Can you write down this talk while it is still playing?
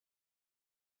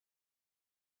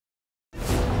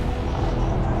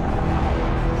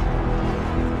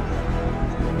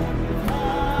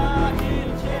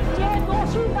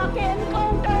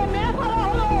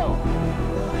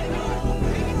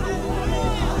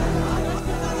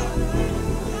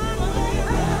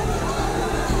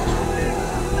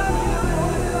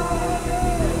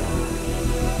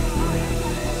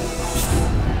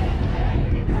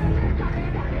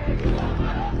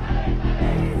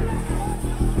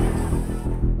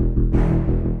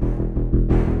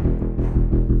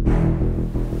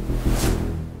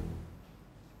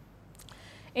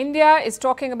India is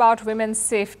talking about women's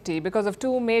safety because of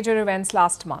two major events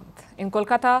last month. In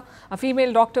Kolkata, a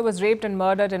female doctor was raped and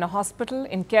murdered in a hospital.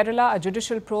 In Kerala, a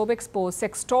judicial probe exposed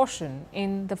sextortion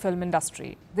in the film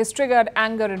industry. This triggered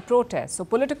anger and protest, so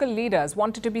political leaders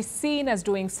wanted to be seen as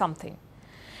doing something.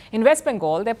 In West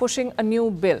Bengal, they're pushing a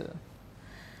new bill,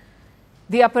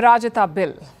 the Aparajita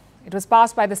Bill. It was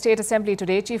passed by the State Assembly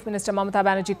today. Chief Minister Mamata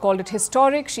Banerjee called it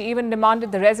historic. She even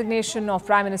demanded the resignation of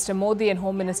Prime Minister Modi and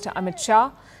Home Minister Amit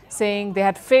Shah, saying they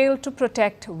had failed to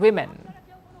protect women.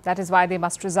 That is why they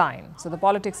must resign. So the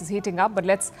politics is heating up, but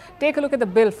let's take a look at the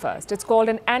bill first. It's called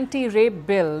an anti-rape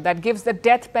bill that gives the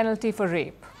death penalty for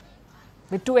rape,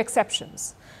 with two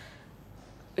exceptions.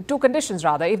 Two conditions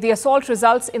rather. If the assault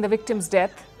results in the victim's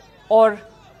death, or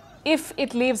if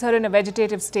it leaves her in a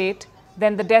vegetative state,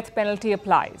 then the death penalty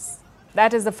applies.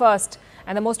 That is the first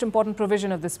and the most important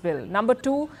provision of this bill. Number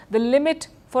two, the limit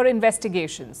for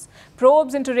investigations.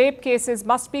 Probes into rape cases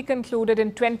must be concluded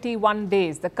in 21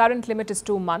 days. The current limit is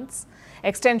 2 months.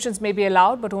 Extensions may be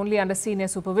allowed, but only under senior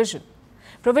supervision.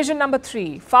 Provision number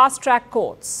three, fast-track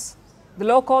courts. The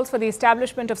law calls for the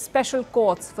establishment of special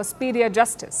courts for speedier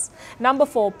justice. Number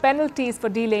four, penalties for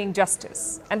delaying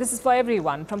justice. And this is for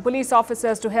everyone, from police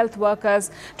officers to health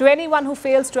workers to anyone who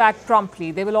fails to act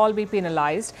promptly. They will all be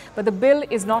penalized. But the bill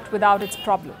is not without its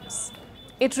problems.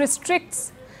 It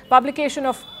restricts publication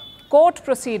of court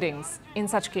proceedings in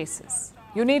such cases.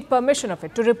 You need permission of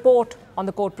it to report on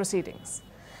the court proceedings.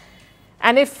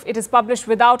 And if it is published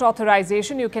without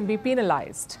authorization, you can be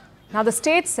penalized. Now, the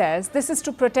state says this is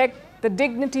to protect the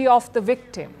dignity of the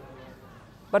victim.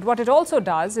 But what it also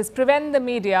does is prevent the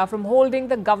media from holding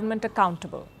the government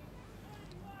accountable.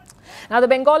 Now, the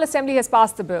Bengal Assembly has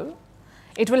passed the bill.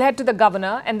 It will head to the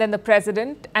governor and then the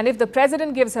president. And if the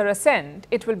president gives her assent,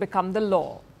 it will become the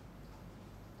law.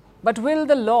 But will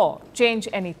the law change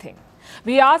anything?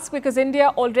 We ask because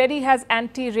India already has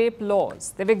anti-rape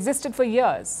laws. They've existed for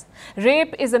years.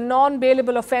 Rape is a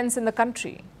non-bailable offence in the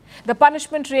country. The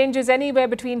punishment ranges anywhere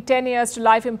between 10 years to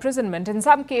life imprisonment, in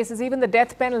some cases even the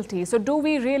death penalty. So do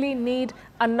we really need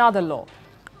another law?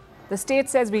 The state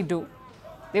says we do.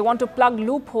 They want to plug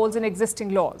loopholes in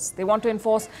existing laws. They want to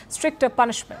enforce stricter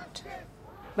punishment.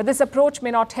 But this approach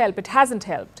may not help. It hasn't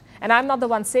helped. And I'm not the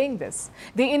one saying this.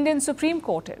 The Indian Supreme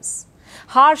Court is.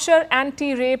 Harsher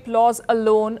anti-rape laws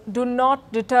alone do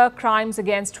not deter crimes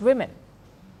against women.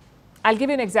 I'll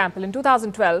give you an example. In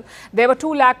 2012, there were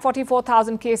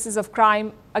 244,000 cases of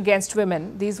crime against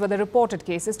women. These were the reported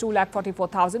cases,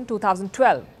 244,000,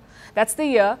 2012. That's the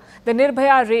year the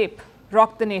Nirbhaya rape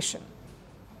rocked the nation.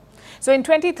 So in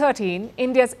 2013,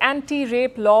 India's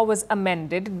anti-rape law was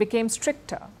amended. It became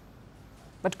stricter.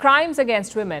 But crimes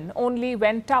against women only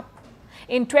went up.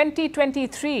 In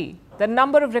 2023, the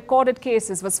number of recorded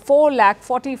cases was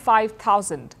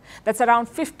 445,000. That's around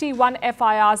 51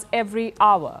 FIRs every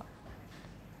hour.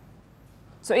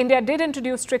 So India did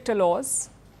introduce stricter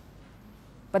laws,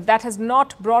 but that has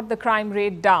not brought the crime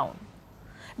rate down,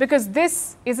 because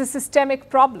this is a systemic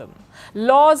problem.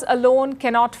 Laws alone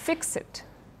cannot fix it.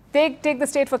 Take the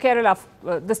state of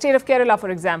Kerala, for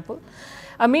example.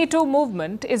 A Me Too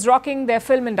movement is rocking their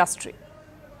film industry.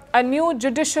 A new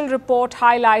judicial report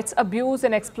highlights abuse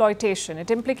and exploitation.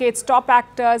 It implicates top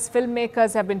actors,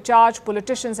 filmmakers have been charged,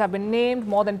 politicians have been named,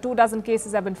 more than 24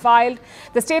 cases have been filed.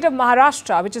 The state of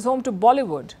Maharashtra, which is home to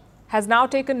Bollywood, has now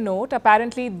taken note.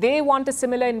 Apparently, they want a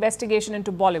similar investigation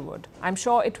into Bollywood. I'm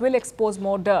sure it will expose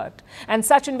more dirt, and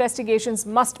such investigations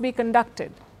must be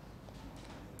conducted.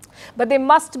 But they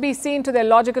must be seen to their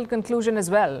logical conclusion as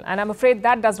well, and I'm afraid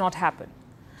that does not happen.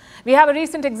 We have a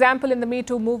recent example in the Me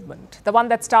Too movement, the one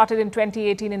that started in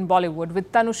 2018 in Bollywood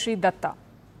with Tanushree Datta.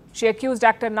 She accused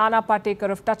actor Nana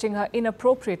Patekar of touching her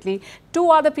inappropriately.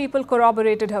 2 other people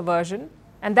corroborated her version,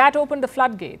 and that opened the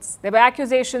floodgates. There were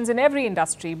accusations in every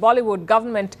industry, Bollywood,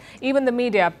 government, even the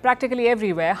media, practically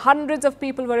everywhere. Hundreds of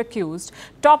people were accused.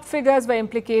 Top figures were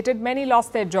implicated. Many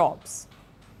lost their jobs.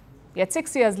 Yet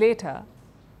 6 years later,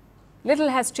 little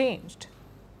has changed.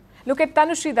 Look at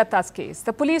Tanushree Datta's case.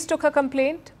 The police took her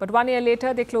complaint, but 1 year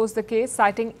later, they closed the case,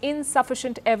 citing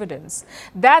insufficient evidence.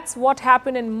 That's what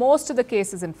happened in most of the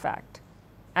cases, in fact.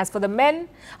 As for the men,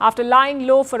 after lying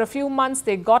low for a few months,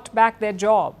 they got back their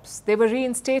jobs. They were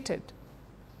reinstated.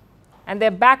 And they're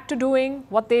back to doing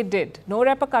what they did. No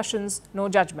repercussions, no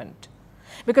judgment.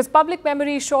 Because public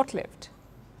memory is short-lived.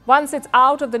 Once it's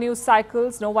out of the news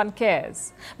cycles, no one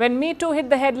cares. When Me Too hit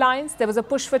the headlines, there was a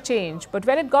push for change. But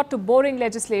when it got to boring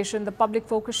legislation, the public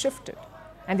focus shifted.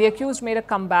 And the accused made a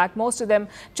comeback. Most of them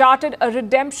charted a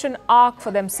redemption arc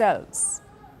for themselves.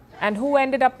 And who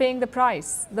ended up paying the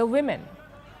price? The women.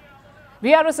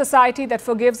 We are a society that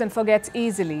forgives and forgets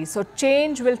easily, so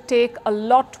change will take a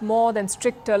lot more than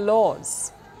stricter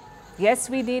laws. Yes,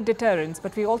 we need deterrence,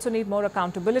 but we also need more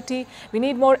accountability. We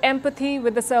need more empathy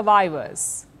with the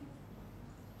survivors,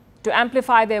 to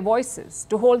amplify their voices,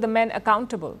 to hold the men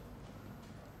accountable,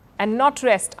 and not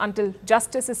rest until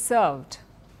justice is served,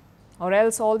 or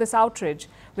else all this outrage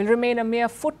will remain a mere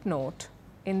footnote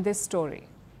in this story.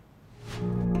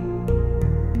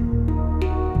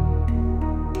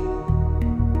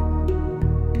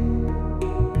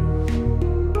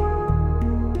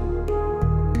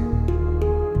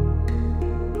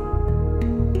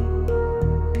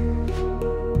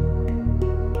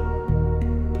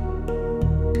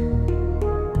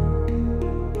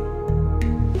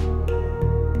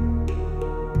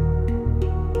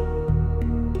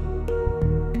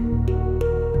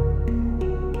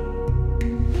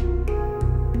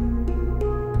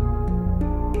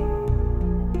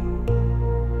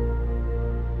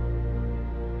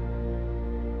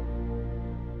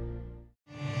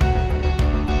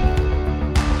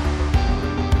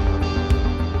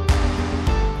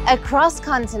 Across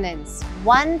continents,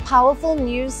 one powerful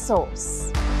news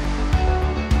source.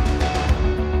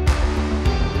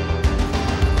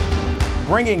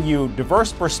 Bringing you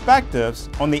diverse perspectives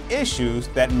on the issues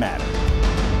that matter.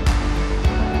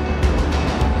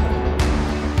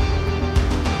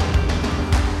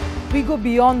 We go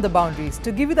beyond the boundaries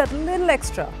to give you that little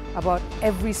extra about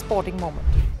every sporting moment.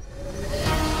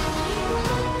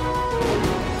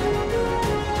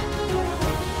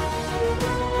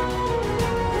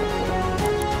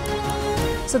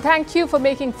 So thank you for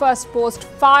making Firstpost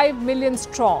 5 million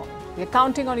strong. We're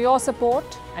counting on your support,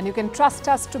 and you can trust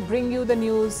us to bring you the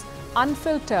news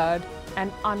unfiltered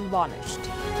and unvarnished.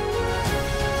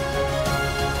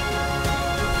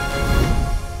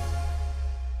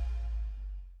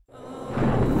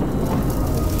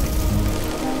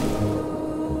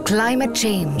 Climate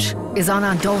change is on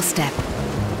our doorstep.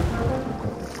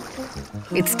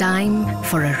 It's time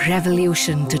for a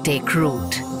revolution to take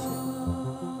root.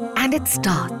 And it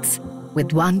starts with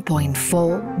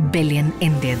 1.4 billion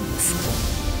Indians.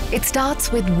 It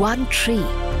starts with one tree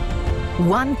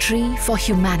for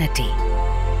humanity,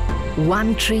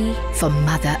 one tree for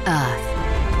Mother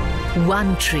Earth,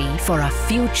 one tree for our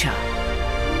future.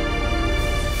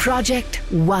 Project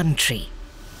One Tree,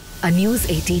 a News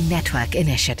 18 network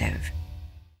initiative.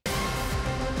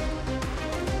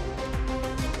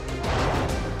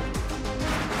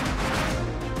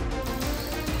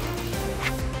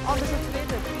 On the today,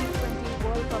 the T20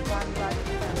 World Cup Vantage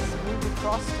has moved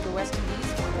across to the West Indies.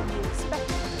 What can you expect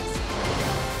from this?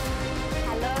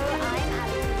 Hello, I'm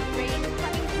Alice Green,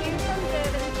 coming to you from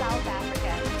Durban, South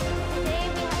Africa. Today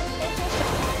we have a special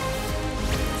show.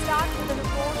 We start with a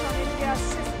report on India's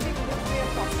shifting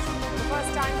nuclear posture. The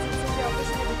first time since India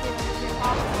officially became a nuclear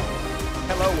power.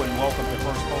 Hello and welcome to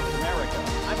Firstpost America.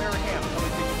 I'm Eric Ham,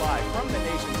 coming to you live from the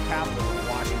nation's capital in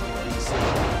Washington,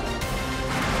 D.C.